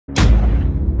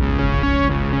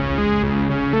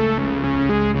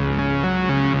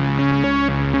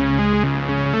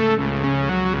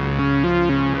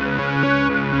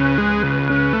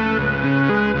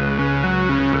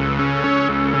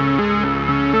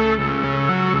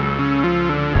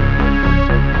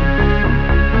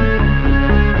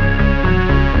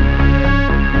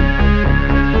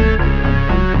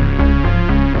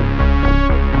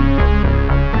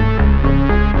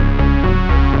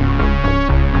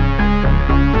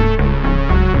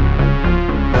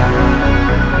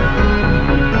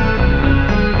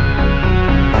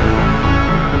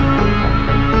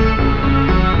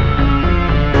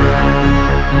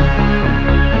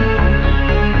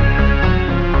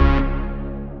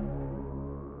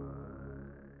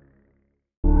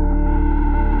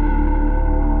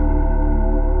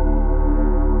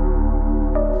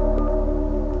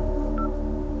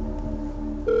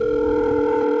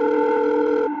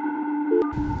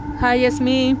Hi, it's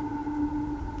me.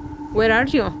 Where are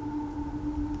you?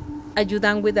 Are you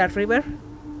done with that river?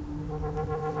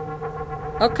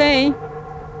 Okay.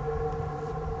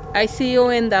 I see you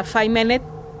in the 5 minutes.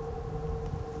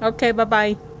 Okay,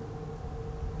 bye-bye.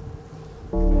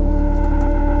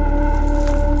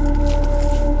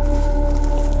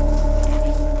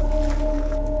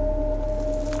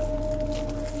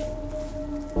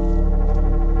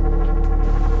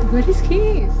 Where is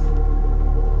he?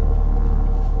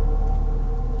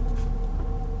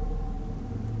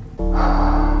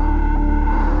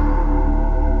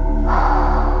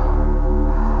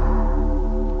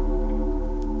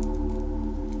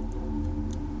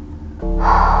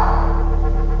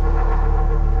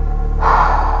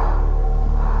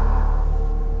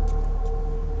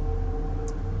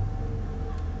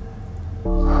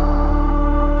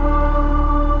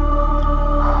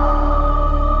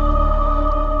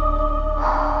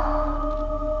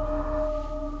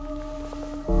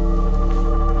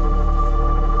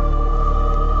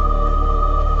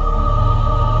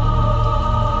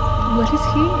 What is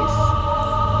his?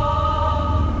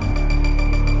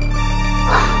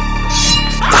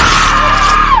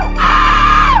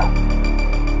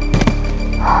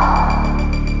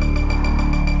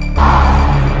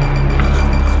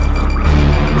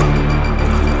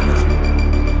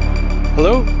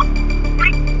 Hello?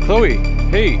 Chloe,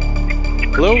 hey.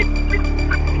 Hello?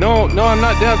 No, I'm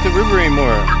not down at the river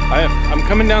anymore. I'm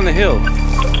coming down the hill.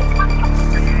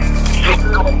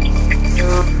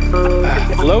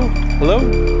 Hello? Hello?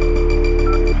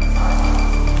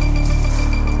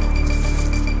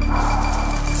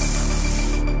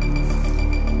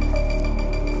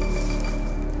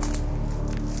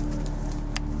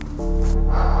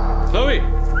 Chloe!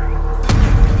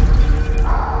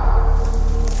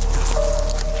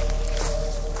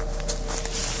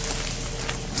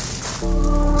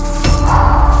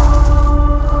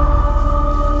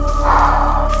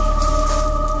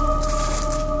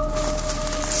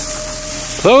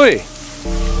 Chloe!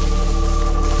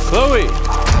 Chloe!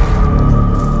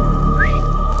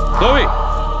 Chloe!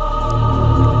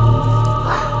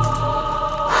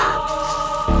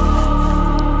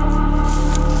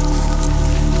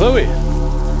 Chloe!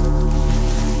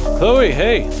 Chloe,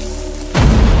 hey!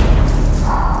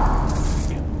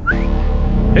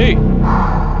 Hey!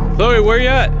 Chloe, where you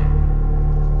at?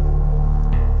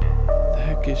 The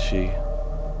heck is she?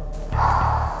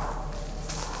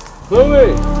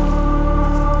 Chloe!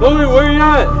 Chloe, where you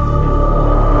at?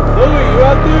 Chloe, you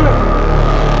out there?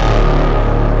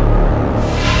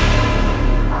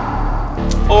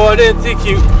 Oh, I didn't think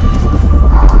you... What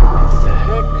the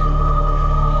heck?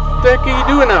 What the heck are you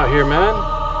doing out here, man?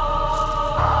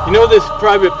 You know this is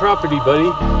private property,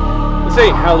 buddy. This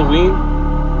ain't Halloween.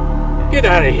 Get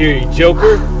out of here, you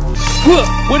joker.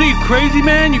 What are you, crazy,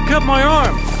 man? You cut my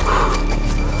arm.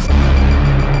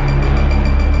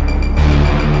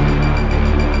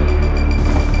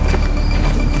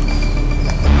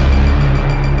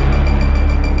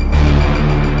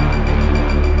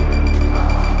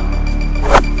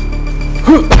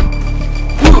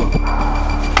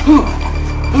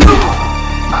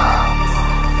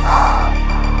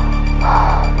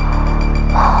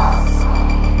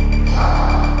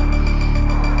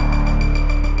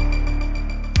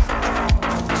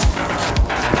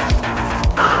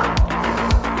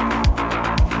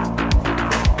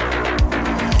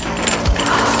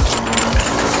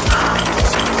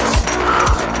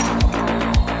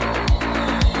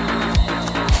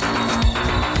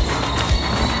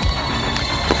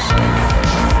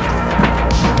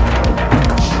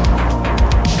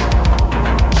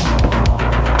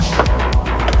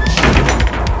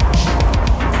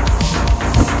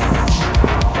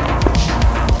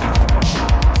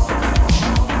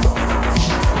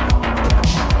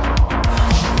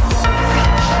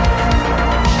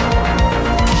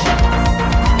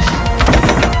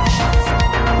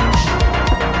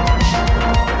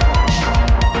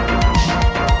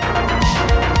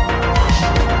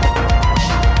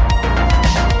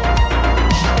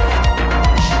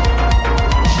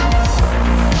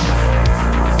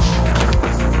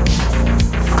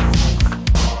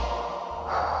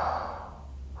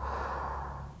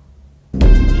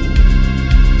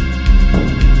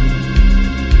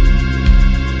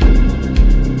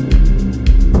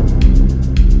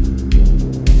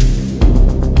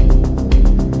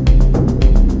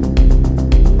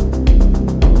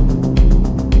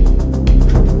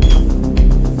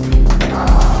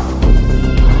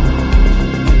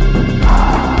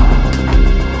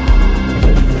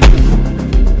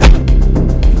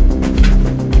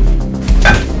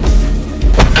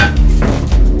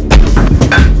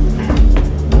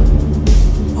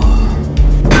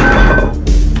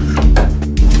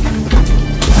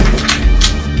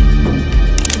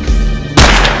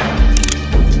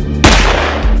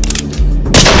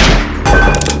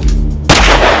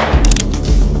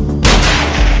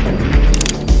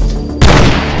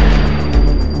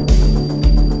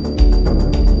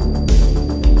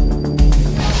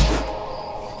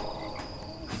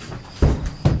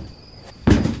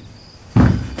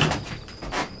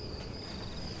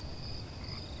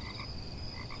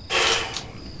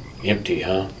 Empty,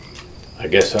 huh? I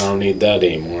guess I don't need that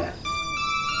anymore.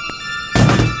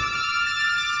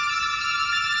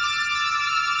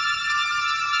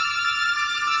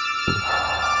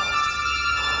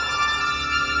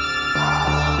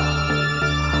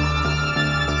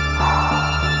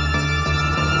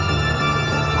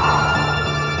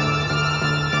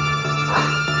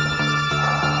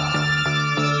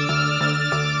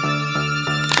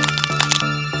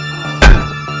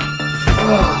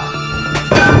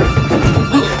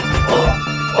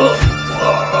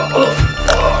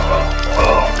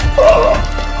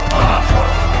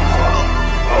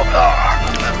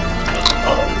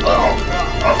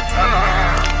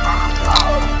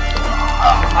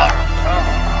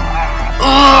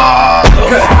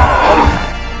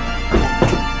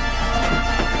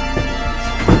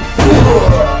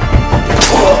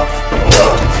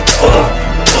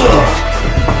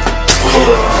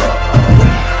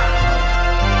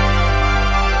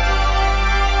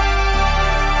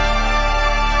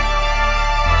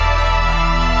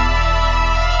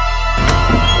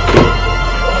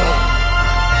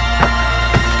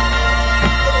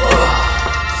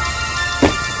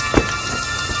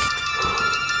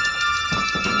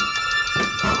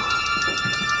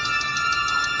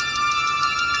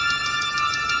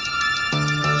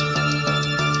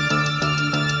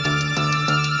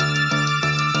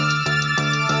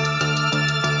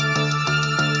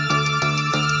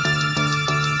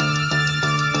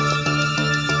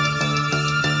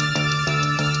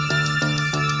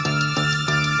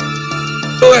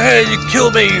 Go ahead, you kill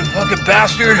me, you fucking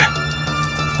bastard.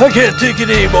 I can't take it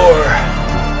anymore.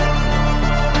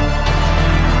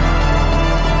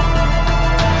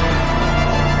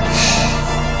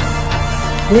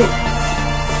 Whoa.